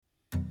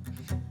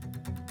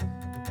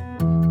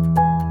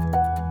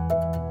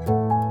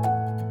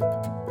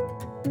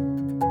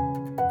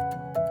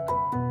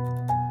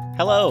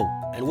Hello,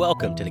 and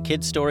welcome to the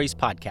Kid Stories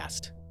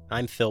Podcast.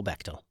 I'm Phil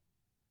Bechtel.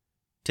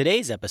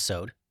 Today's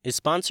episode is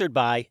sponsored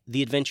by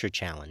The Adventure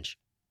Challenge.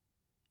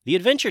 The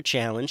Adventure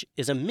Challenge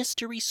is a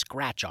mystery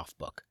scratch-off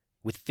book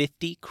with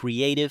 50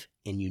 creative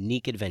and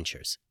unique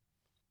adventures.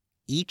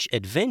 Each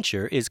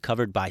adventure is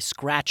covered by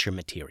scratcher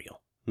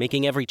material,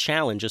 making every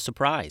challenge a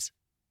surprise.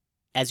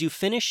 As you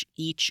finish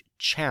each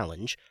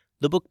challenge,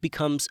 the book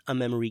becomes a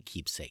memory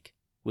keepsake,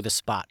 with a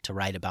spot to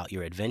write about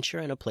your adventure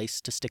and a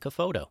place to stick a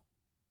photo.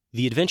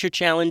 The Adventure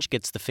Challenge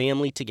gets the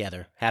family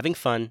together, having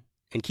fun,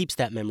 and keeps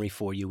that memory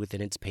for you within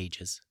its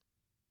pages.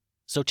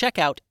 So check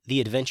out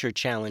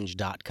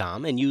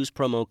theadventurechallenge.com and use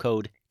promo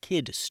code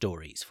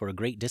KIDSTORIES for a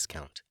great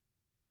discount.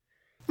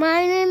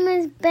 My name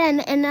is Ben,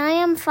 and I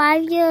am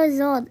 5 years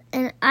old,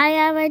 and I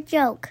have a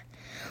joke.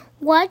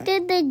 What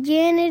did the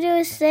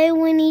janitor say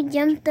when he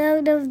jumped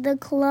out of the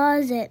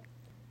closet?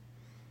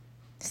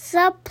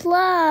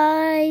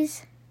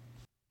 Supplies!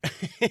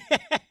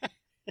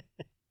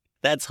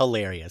 That's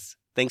hilarious.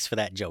 Thanks for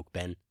that joke,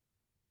 Ben.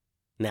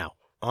 Now,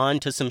 on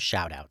to some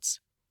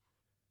shout-outs.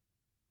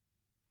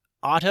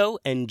 Otto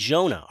and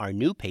Jonah are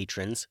new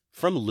patrons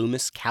from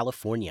Loomis,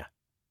 California.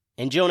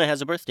 And Jonah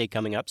has a birthday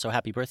coming up, so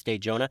happy birthday,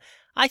 Jonah.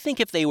 I think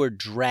if they were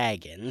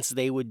dragons,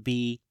 they would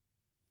be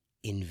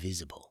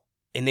invisible.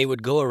 And they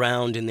would go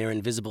around in their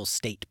invisible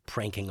state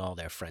pranking all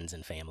their friends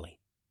and family.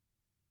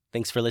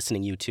 Thanks for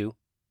listening, you two.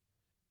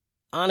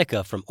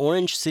 Annika from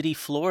Orange City,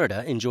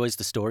 Florida enjoys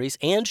the stories,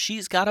 and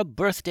she's got a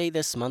birthday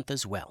this month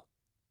as well.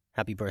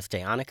 Happy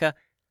birthday, Annika.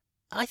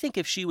 I think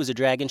if she was a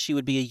dragon, she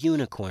would be a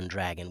unicorn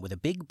dragon with a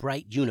big,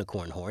 bright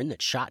unicorn horn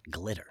that shot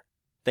glitter.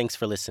 Thanks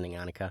for listening,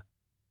 Annika.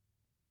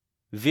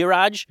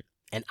 Viraj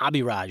and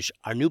Abhiraj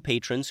are new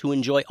patrons who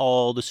enjoy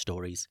all the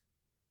stories.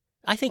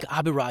 I think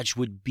Abhiraj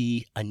would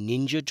be a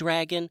ninja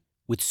dragon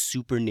with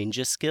super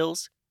ninja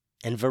skills,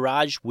 and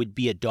Viraj would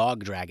be a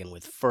dog dragon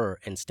with fur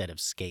instead of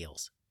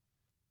scales.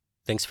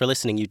 Thanks for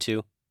listening, you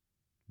two.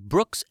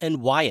 Brooks and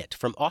Wyatt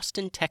from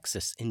Austin,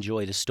 Texas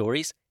enjoy the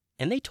stories,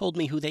 and they told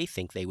me who they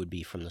think they would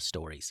be from the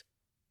stories.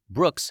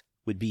 Brooks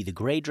would be the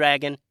gray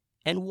dragon,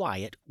 and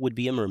Wyatt would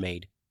be a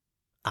mermaid.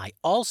 I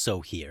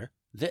also hear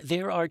that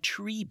there are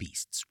tree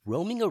beasts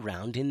roaming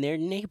around in their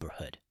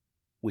neighborhood,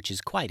 which is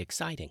quite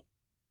exciting.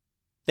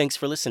 Thanks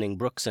for listening,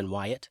 Brooks and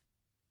Wyatt.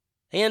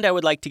 And I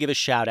would like to give a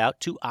shout-out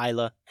to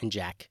Isla and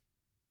Jack.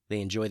 They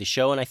enjoy the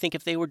show, and I think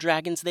if they were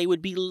dragons, they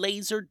would be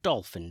laser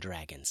dolphin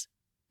dragons.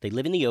 They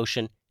live in the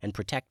ocean and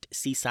protect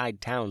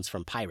seaside towns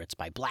from pirates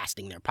by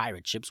blasting their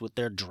pirate ships with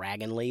their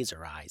dragon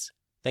laser eyes.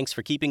 Thanks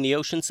for keeping the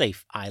ocean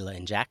safe, Isla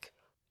and Jack.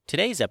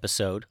 Today's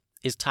episode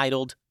is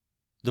titled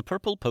The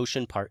Purple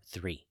Potion Part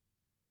 3.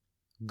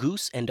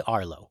 Goose and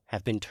Arlo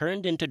have been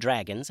turned into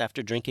dragons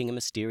after drinking a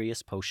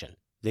mysterious potion.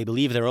 They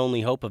believe their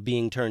only hope of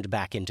being turned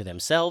back into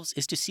themselves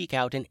is to seek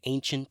out an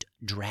ancient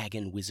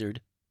dragon wizard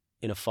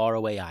in a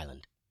faraway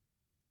island.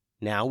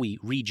 Now we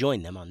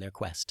rejoin them on their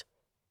quest.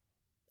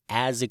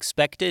 As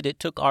expected,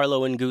 it took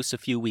Arlo and Goose a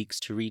few weeks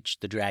to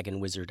reach the Dragon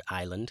Wizard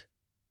Island.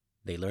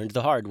 They learned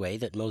the hard way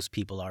that most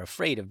people are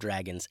afraid of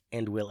dragons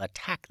and will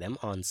attack them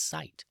on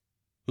sight.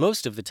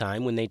 Most of the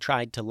time, when they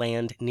tried to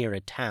land near a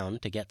town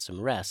to get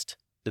some rest,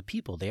 the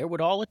people there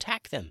would all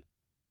attack them.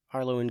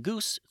 Arlo and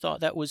Goose thought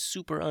that was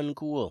super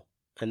uncool,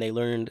 and they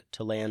learned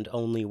to land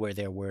only where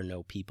there were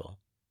no people.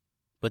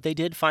 But they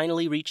did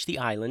finally reach the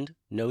island,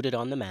 noted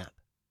on the map.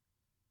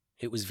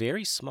 It was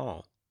very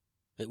small.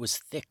 It was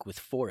thick with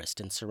forest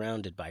and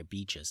surrounded by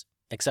beaches,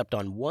 except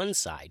on one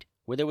side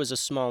where there was a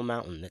small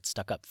mountain that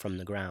stuck up from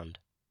the ground.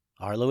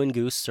 Arlo and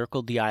Goose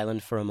circled the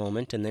island for a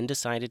moment and then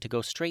decided to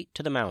go straight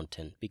to the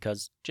mountain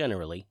because,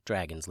 generally,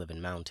 dragons live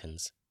in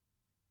mountains.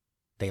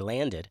 They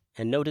landed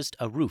and noticed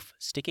a roof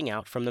sticking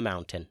out from the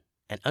mountain,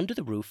 and under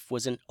the roof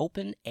was an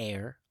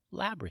open-air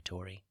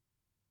laboratory.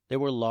 There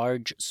were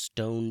large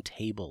stone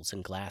tables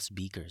and glass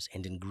beakers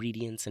and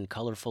ingredients and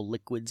colorful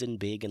liquids in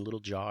big and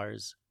little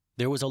jars.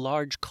 There was a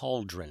large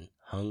cauldron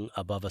hung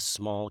above a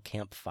small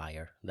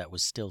campfire that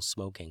was still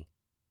smoking.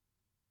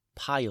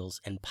 Piles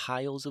and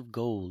piles of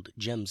gold,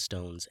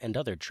 gemstones, and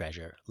other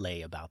treasure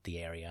lay about the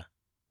area.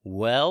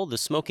 "Well, the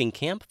smoking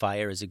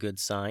campfire is a good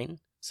sign,"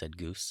 said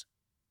Goose.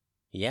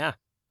 "Yeah,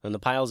 and the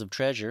piles of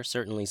treasure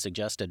certainly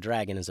suggest a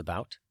dragon is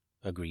about,"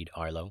 agreed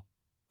Arlo.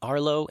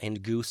 Arlo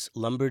and Goose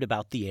lumbered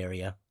about the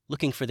area,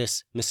 looking for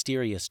this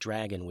mysterious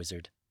dragon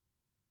wizard.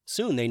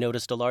 Soon they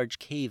noticed a large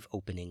cave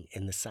opening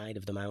in the side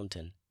of the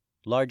mountain,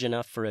 large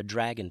enough for a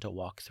dragon to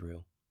walk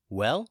through.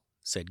 "Well,"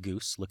 said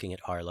Goose, looking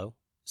at Arlo,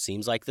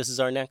 "seems like this is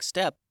our next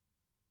step."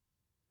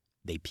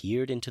 They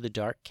peered into the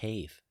dark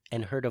cave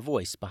and heard a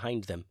voice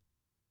behind them.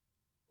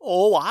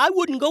 "Oh, I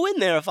wouldn't go in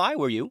there if I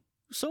were you.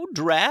 So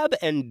drab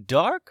and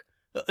dark.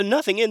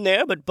 Nothing in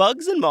there but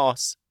bugs and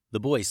moss." The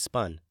boys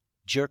spun,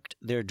 jerked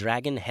their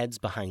dragon heads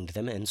behind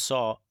them, and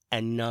saw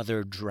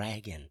another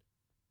dragon.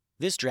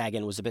 This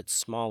dragon was a bit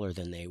smaller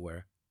than they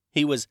were.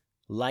 He was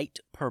light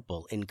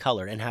purple in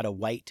color and had a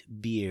white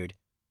beard,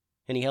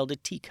 and he held a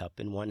teacup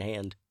in one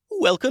hand.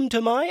 "Welcome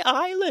to my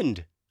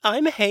island.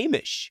 I'm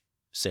Hamish,"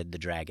 said the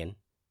dragon.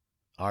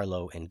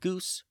 Arlo and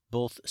Goose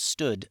both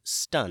stood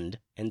stunned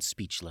and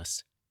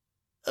speechless.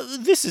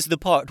 This is the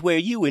part where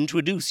you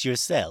introduce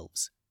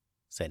yourselves,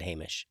 said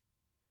Hamish.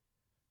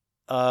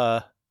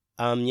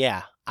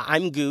 Yeah,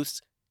 I'm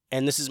Goose,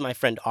 and this is my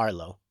friend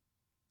Arlo,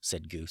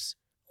 said Goose.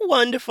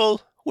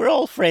 Wonderful. We're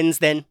all friends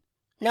then.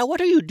 Now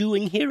what are you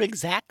doing here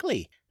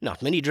exactly?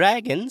 Not many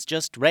dragons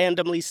just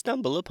randomly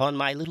stumble upon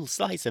my little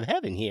slice of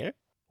heaven here.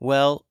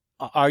 Well,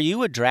 are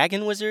you a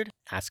dragon wizard?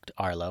 Asked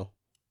Arlo.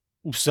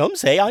 Some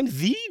say I'm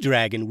the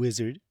dragon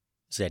wizard,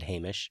 said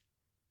Hamish.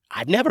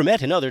 I've never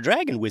met another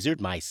dragon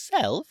wizard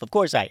myself. Of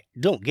course, I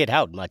don't get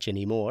out much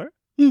anymore.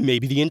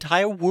 Maybe the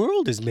entire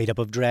world is made up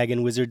of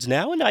dragon wizards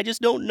now, and I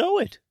just don't know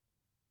it.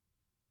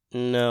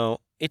 No,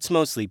 it's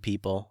mostly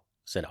people,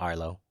 said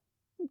Arlo.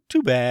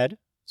 Too bad,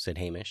 said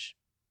Hamish.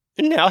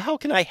 Now how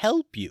can I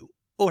help you?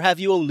 Or have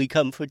you only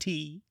come for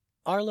tea?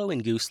 Arlo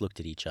and Goose looked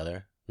at each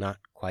other, not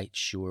quite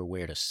sure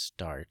where to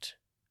start.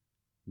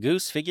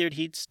 Goose figured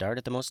he'd start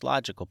at the most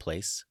logical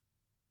place,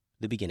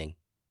 the beginning.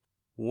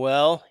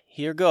 Well,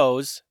 here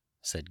goes,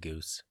 said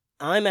Goose.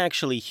 I'm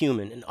actually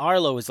human, and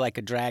Arlo is like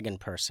a dragon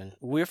person.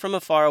 We're from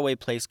a faraway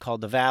place called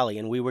the Valley,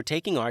 and we were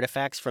taking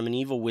artifacts from an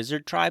evil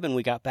wizard tribe, and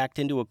we got backed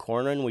into a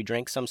corner, and we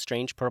drank some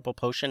strange purple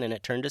potion, and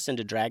it turned us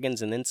into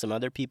dragons, and then some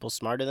other people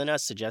smarter than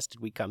us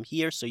suggested we come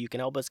here so you can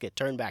help us get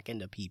turned back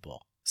into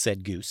people,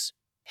 said Goose.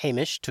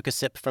 Hamish took a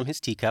sip from his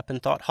teacup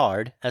and thought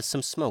hard as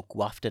some smoke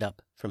wafted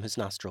up from his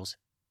nostrils.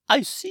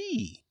 I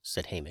see,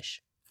 said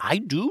Hamish. I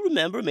do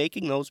remember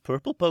making those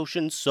purple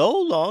potions so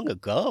long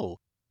ago.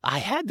 I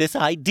had this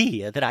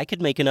idea that I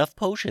could make enough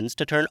potions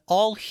to turn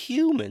all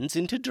humans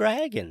into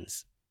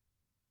dragons.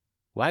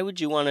 Why would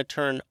you want to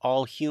turn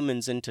all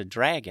humans into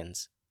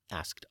dragons?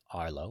 Asked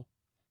Arlo.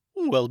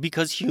 Well,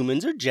 because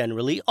humans are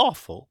generally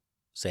awful,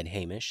 said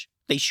Hamish.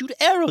 They shoot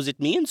arrows at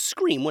me and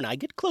scream when I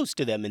get close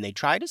to them, and they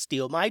try to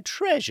steal my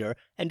treasure.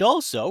 And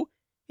also,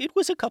 it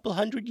was a couple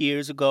 100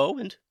 years ago,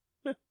 and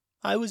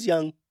I was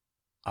young.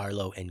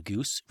 Arlo and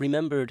Goose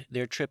remembered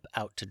their trip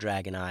out to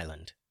Dragon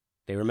Island.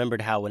 They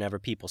remembered how whenever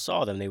people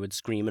saw them, they would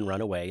scream and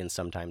run away and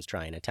sometimes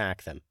try and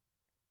attack them.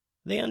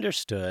 They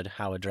understood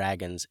how a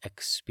dragon's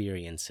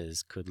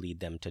experiences could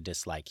lead them to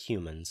dislike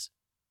humans.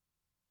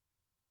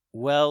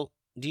 Well,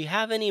 do you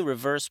have any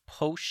reverse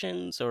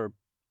potions or,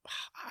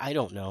 I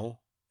don't know,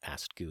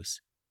 asked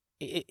Goose.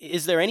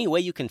 Is there any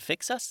way you can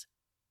fix us?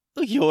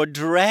 You're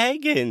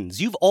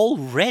dragons. You've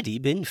already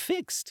been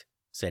fixed,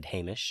 said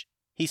Hamish.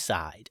 He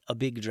sighed, a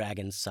big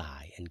dragon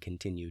sigh, and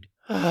continued.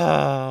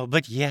 Oh,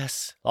 but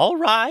yes, all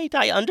right,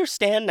 I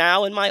understand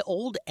now in my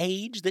old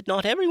age that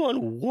not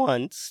everyone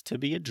wants to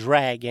be a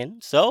dragon,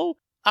 so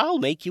I'll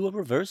make you a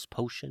reverse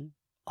potion.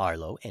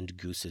 Arlo and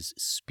Goose's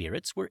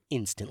spirits were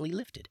instantly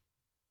lifted.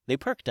 They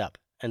perked up,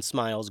 and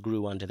smiles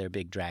grew onto their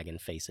big dragon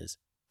faces.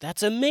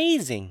 That's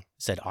amazing,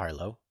 said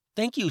Arlo.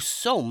 Thank you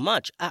so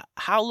much.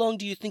 How long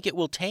do you think it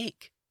will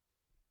take?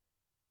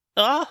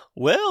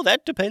 Well,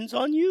 that depends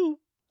on you,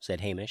 said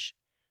Hamish.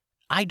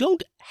 I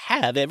don't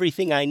have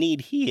everything I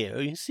need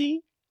here, you see.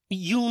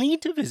 You'll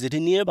need to visit a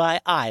nearby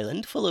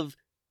island full of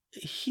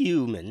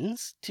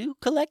humans to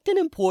collect an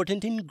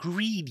important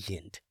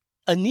ingredient.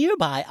 A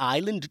nearby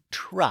island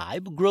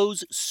tribe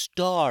grows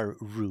star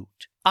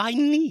root. I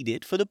need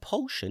it for the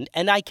potion,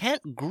 and I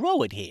can't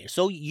grow it here,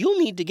 so you'll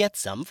need to get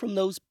some from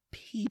those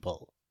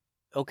people.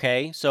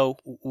 Okay, so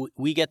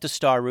we get the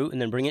star root and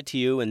then bring it to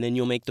you, and then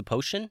you'll make the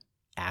potion?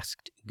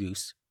 Asked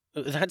Goose.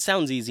 That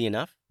sounds easy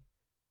enough.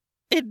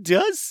 It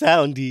does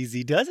sound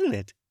easy, doesn't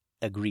it?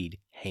 Agreed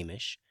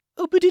Hamish.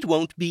 But it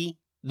won't be.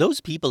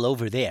 Those people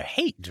over there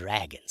hate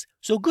dragons,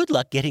 so good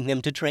luck getting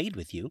them to trade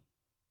with you.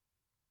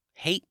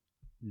 Hate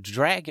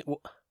dragon?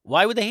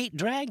 Why would they hate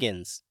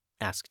dragons?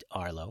 Asked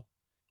Arlo.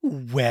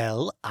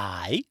 Well,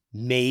 I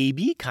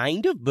maybe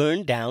kind of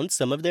burned down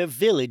some of their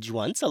village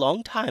once a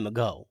long time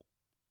ago,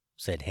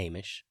 said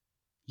Hamish.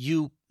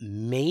 You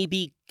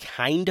maybe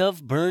kind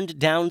of burned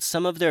down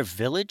some of their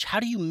village? How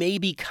do you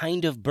maybe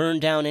kind of burn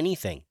down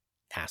anything?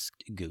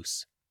 Asked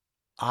Goose.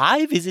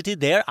 I visited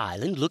their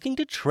island looking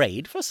to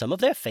trade for some of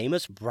their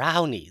famous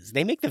brownies.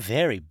 They make the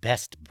very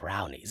best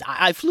brownies.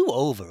 I flew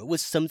over with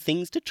some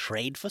things to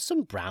trade for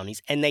some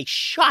brownies, and they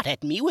shot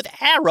at me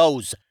with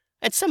arrows,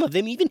 and some of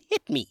them even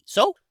hit me.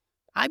 So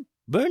I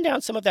burned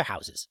down some of their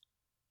houses,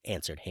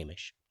 answered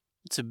Hamish.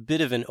 It's a bit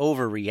of an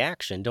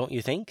overreaction, don't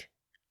you think?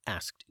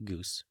 Asked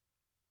Goose.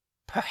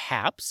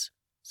 Perhaps,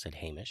 said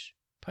Hamish.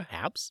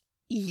 Perhaps.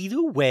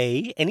 Either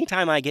way,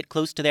 anytime I get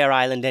close to their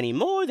island any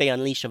more, they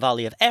unleash a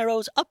volley of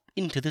arrows up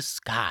into the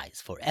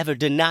skies, forever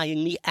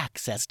denying me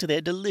access to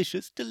their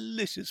delicious,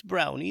 delicious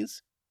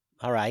brownies.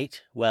 All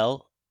right,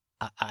 well,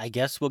 I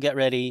guess we'll get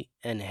ready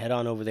and head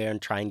on over there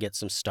and try and get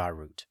some star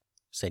root,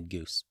 said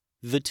Goose.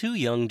 The two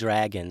young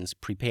dragons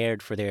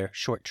prepared for their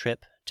short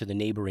trip to the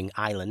neighboring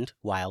island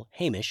while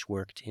Hamish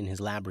worked in his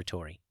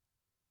laboratory.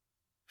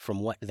 From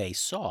what they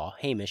saw,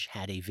 Hamish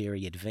had a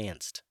very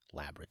advanced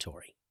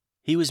laboratory.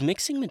 He was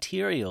mixing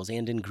materials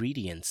and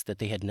ingredients that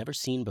they had never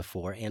seen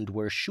before and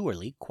were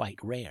surely quite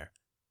rare.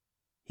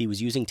 He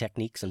was using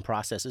techniques and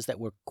processes that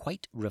were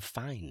quite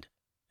refined.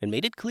 and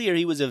made it clear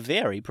he was a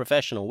very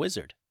professional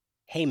wizard.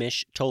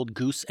 Hamish told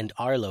Goose and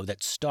Arlo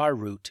that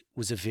starroot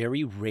was a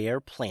very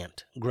rare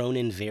plant grown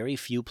in very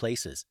few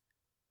places.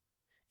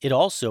 It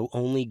also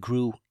only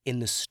grew in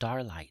the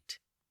starlight.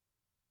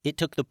 It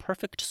took the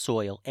perfect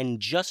soil and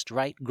just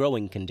right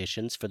growing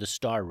conditions for the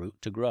starroot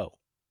to grow.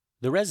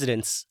 The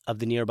residents of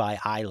the nearby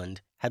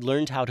island had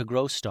learned how to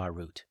grow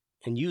starroot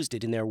and used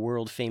it in their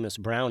world-famous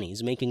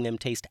brownies, making them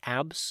taste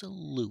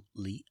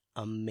absolutely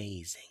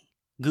amazing.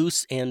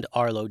 Goose and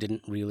Arlo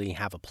didn't really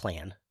have a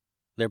plan.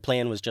 Their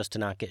plan was just to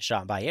not get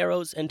shot by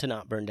arrows and to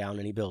not burn down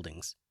any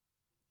buildings.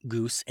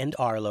 Goose and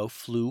Arlo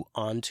flew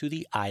onto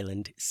the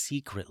island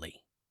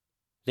secretly.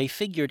 They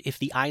figured if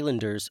the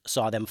islanders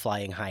saw them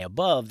flying high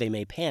above, they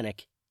may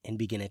panic and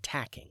begin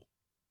attacking.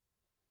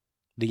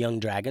 The young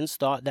dragons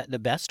thought that the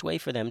best way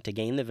for them to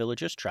gain the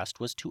villagers' trust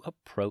was to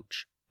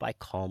approach by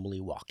calmly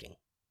walking.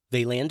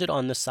 They landed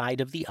on the side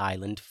of the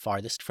island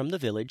farthest from the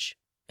village,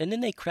 and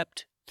then they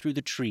crept through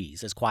the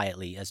trees as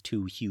quietly as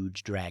two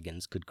huge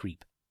dragons could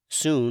creep.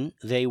 Soon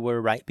they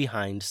were right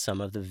behind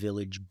some of the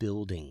village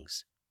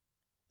buildings.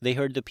 They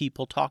heard the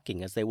people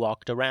talking as they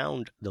walked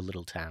around the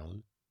little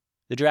town.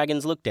 The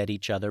dragons looked at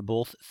each other,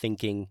 both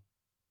thinking,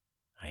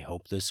 "I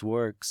hope this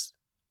works."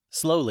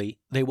 Slowly,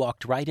 they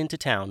walked right into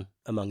town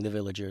among the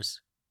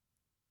villagers.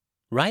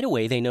 Right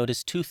away, they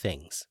noticed two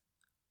things.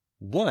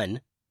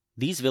 One,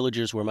 these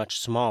villagers were much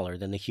smaller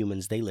than the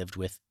humans they lived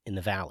with in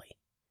the valley.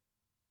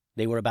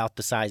 They were about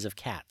the size of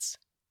cats.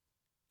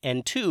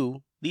 And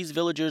two, these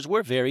villagers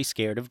were very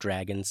scared of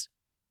dragons.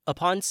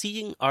 Upon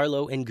seeing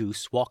Arlo and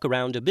Goose walk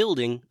around a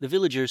building, the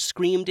villagers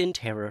screamed in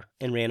terror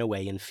and ran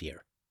away in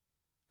fear.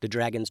 The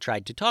dragons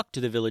tried to talk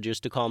to the villagers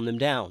to calm them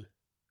down.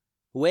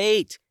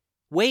 Wait,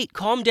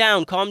 calm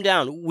down.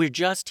 We're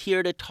just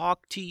here to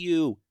talk to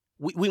you.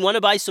 We want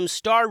to buy some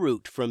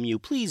starroot from you.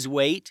 Please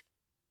wait."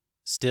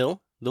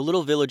 Still, the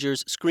little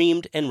villagers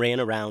screamed and ran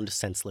around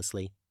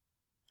senselessly.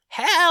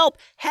 "Help!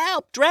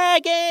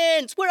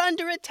 Dragons! We're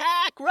under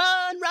attack!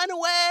 Run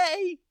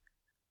away!"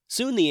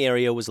 Soon the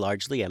area was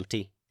largely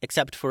empty,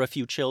 except for a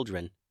few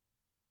children.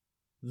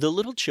 The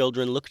little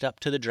children looked up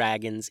to the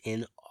dragons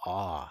in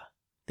awe.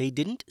 They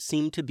didn't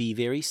seem to be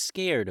very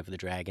scared of the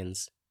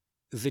dragons.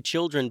 The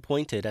children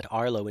pointed at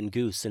Arlo and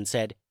Goose and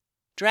said,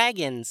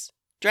 "Dragons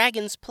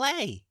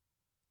play."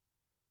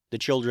 The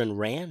children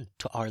ran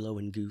to Arlo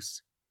and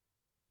Goose.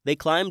 They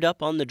climbed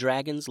up on the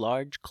dragon's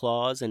large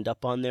claws and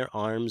up on their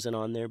arms and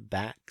on their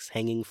backs,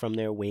 hanging from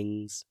their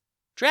wings.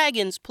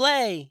 "Dragons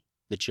play,"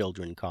 the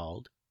children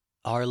called.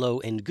 Arlo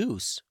and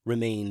Goose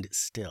remained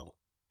still.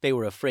 They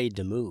were afraid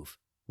to move,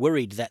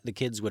 worried that the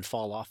kids would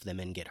fall off them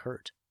and get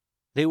hurt.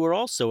 They were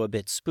also a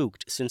bit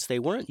spooked since they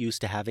weren't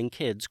used to having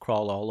kids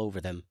crawl all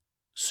over them.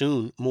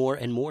 Soon, more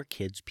and more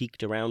kids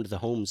peeked around the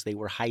homes they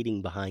were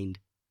hiding behind.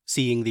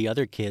 Seeing the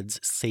other kids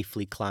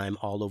safely climb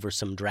all over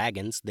some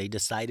dragons, they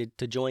decided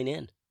to join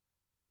in.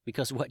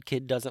 Because what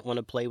kid doesn't want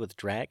to play with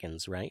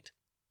dragons, right?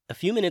 A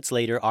few minutes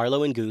later,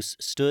 Arlo and Goose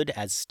stood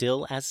as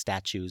still as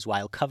statues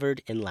while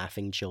covered in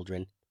laughing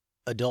children.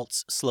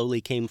 Adults slowly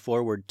came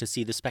forward to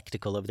see the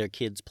spectacle of their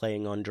kids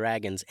playing on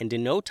dragons, and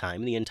in no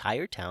time the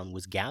entire town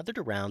was gathered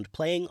around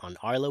playing on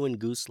Arlo and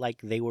Goose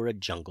like they were a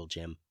jungle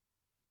gym.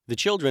 The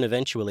children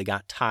eventually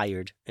got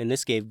tired, and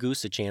this gave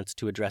Goose a chance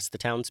to address the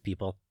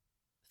townspeople.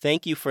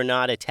 "Thank you for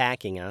not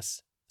attacking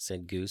us,"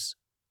 said Goose.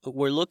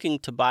 "We're looking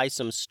to buy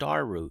some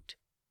starroot.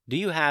 Do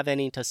you have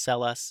any to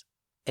sell us?"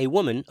 A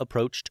woman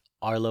approached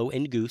Arlo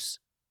and Goose,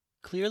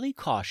 clearly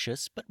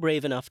cautious but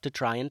brave enough to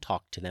try and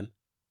talk to them.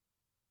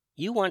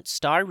 "You want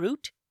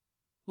starroot?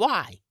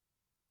 Why?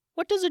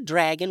 What does a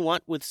dragon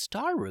want with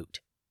starroot?"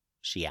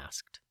 she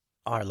asked.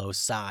 Arlo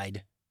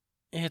sighed.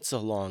 "It's a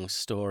long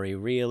story,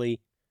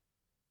 really.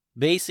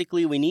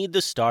 Basically, we need the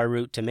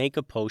starroot to make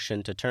a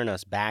potion to turn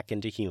us back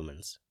into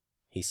humans,"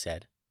 he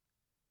said.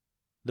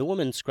 The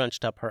woman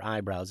scrunched up her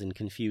eyebrows in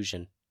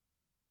confusion.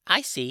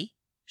 "I see,"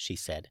 she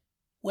said.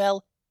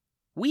 "Well,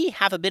 we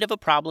have a bit of a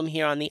problem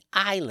here on the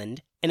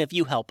island, and if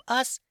you help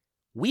us,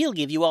 we'll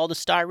give you all the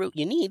starroot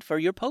you need for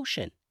your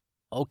potion."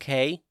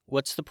 "Okay,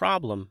 what's the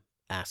problem?"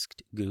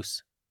 asked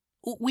Goose.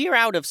 "We're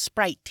out of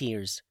sprite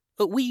tears.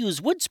 We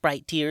use wood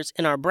sprite tears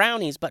in our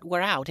brownies, but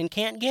we're out and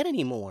can't get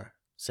any more,"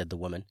 said the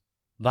woman.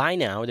 By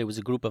now, there was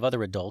a group of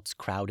other adults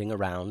crowding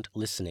around,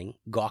 listening,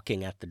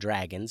 gawking at the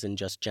dragons, and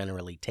just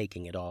generally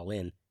taking it all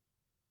in.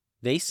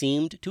 They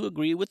seemed to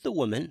agree with the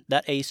woman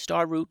that a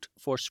starroot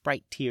for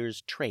sprite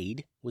tears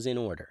trade was in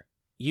order.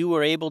 "You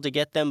were able to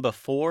get them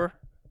before,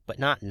 but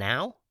not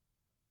now?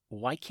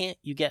 Why can't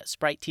you get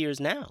sprite tears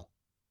now?"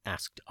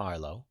 asked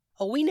Arlo.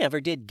 "Oh, we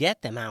never did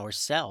get them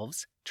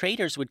ourselves.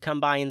 Traders would come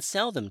by and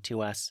sell them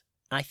to us.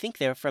 I think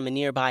they're from a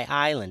nearby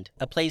island,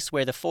 a place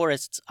where the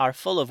forests are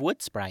full of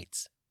wood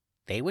sprites.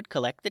 They would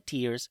collect the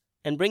tears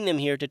and bring them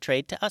here to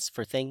trade to us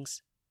for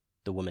things,"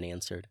 the woman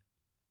answered.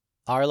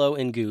 Arlo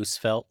and Goose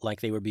felt like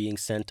they were being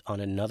sent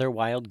on another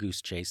wild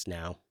goose chase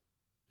now.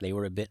 They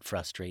were a bit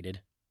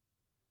frustrated.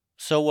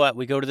 So what,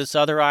 we go to this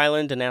other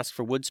island and ask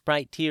for wood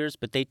sprite tears,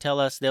 but they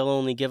tell us they'll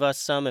only give us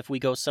some if we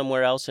go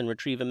somewhere else and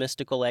retrieve a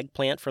mystical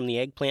eggplant from the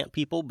eggplant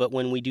people, but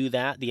when we do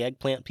that, the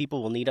eggplant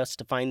people will need us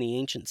to find the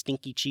ancient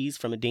stinky cheese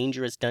from a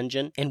dangerous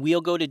dungeon, and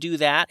we'll go to do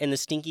that, and the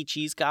stinky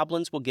cheese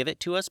goblins will give it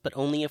to us, but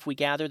only if we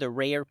gather the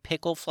rare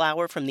pickle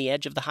flower from the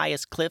edge of the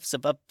highest cliffs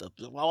of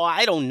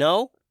I don't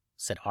know,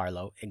 said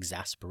Arlo,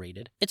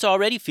 exasperated. It's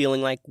already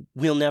feeling like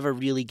we'll never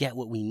really get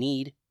what we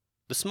need.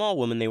 The small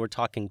woman they were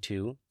talking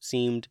to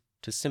seemed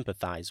to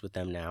sympathize with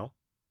them now.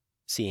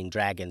 Seeing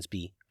dragons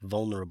be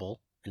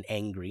vulnerable and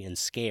angry and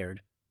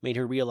scared made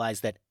her realize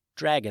that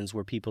dragons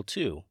were people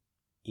too,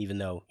 even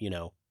though,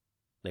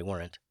 they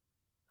weren't.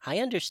 I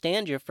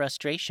understand your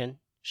frustration,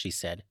 she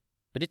said,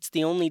 but it's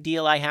the only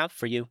deal I have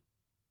for you.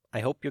 I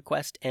hope your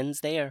quest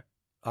ends there.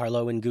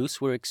 Arlo and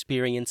Goose were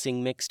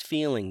experiencing mixed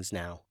feelings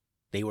now.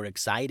 They were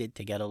excited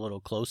to get a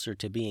little closer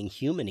to being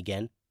human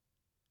again,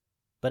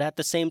 but at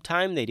the same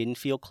time they didn't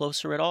feel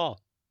closer at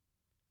all.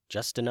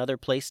 Just another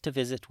place to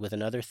visit with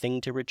another thing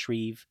to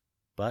retrieve,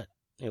 but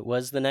it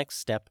was the next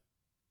step.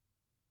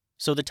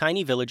 So the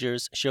tiny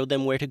villagers showed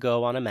them where to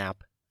go on a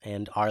map,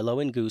 and Arlo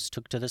and Goose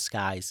took to the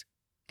skies,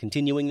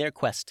 continuing their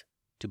quest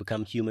to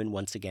become human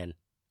once again.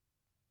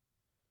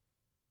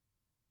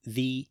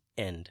 The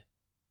end.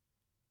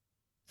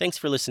 Thanks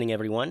for listening,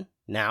 everyone.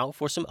 Now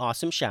for some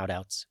awesome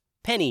shout-outs.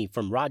 Penny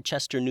from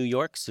Rochester, New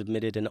York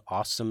submitted an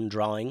awesome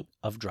drawing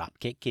of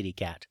Dropkick Kitty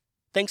Cat.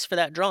 Thanks for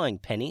that drawing,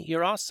 Penny.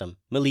 You're awesome.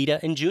 Melita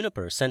and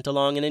Juniper sent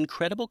along an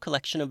incredible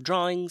collection of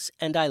drawings,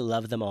 and I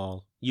love them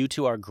all. You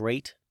two are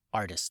great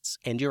artists,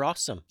 and you're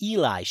awesome.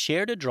 Eli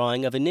shared a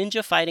drawing of a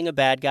ninja fighting a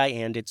bad guy,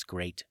 and it's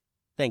great.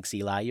 Thanks,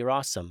 Eli. You're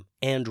awesome.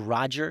 And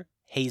Roger,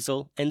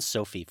 Hazel, and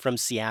Sophie from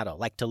Seattle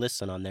like to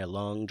listen on their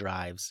long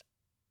drives.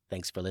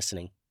 Thanks for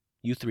listening.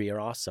 You three are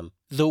awesome.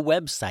 The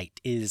website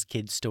is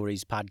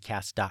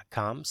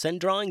kidstoriespodcast.com. Send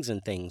drawings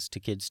and things to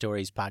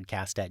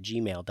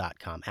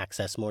kidstoriespodcast@gmail.com.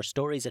 Access more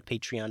stories at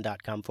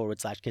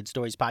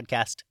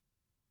patreon.com/kidstoriespodcast.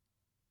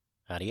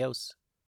 Adios.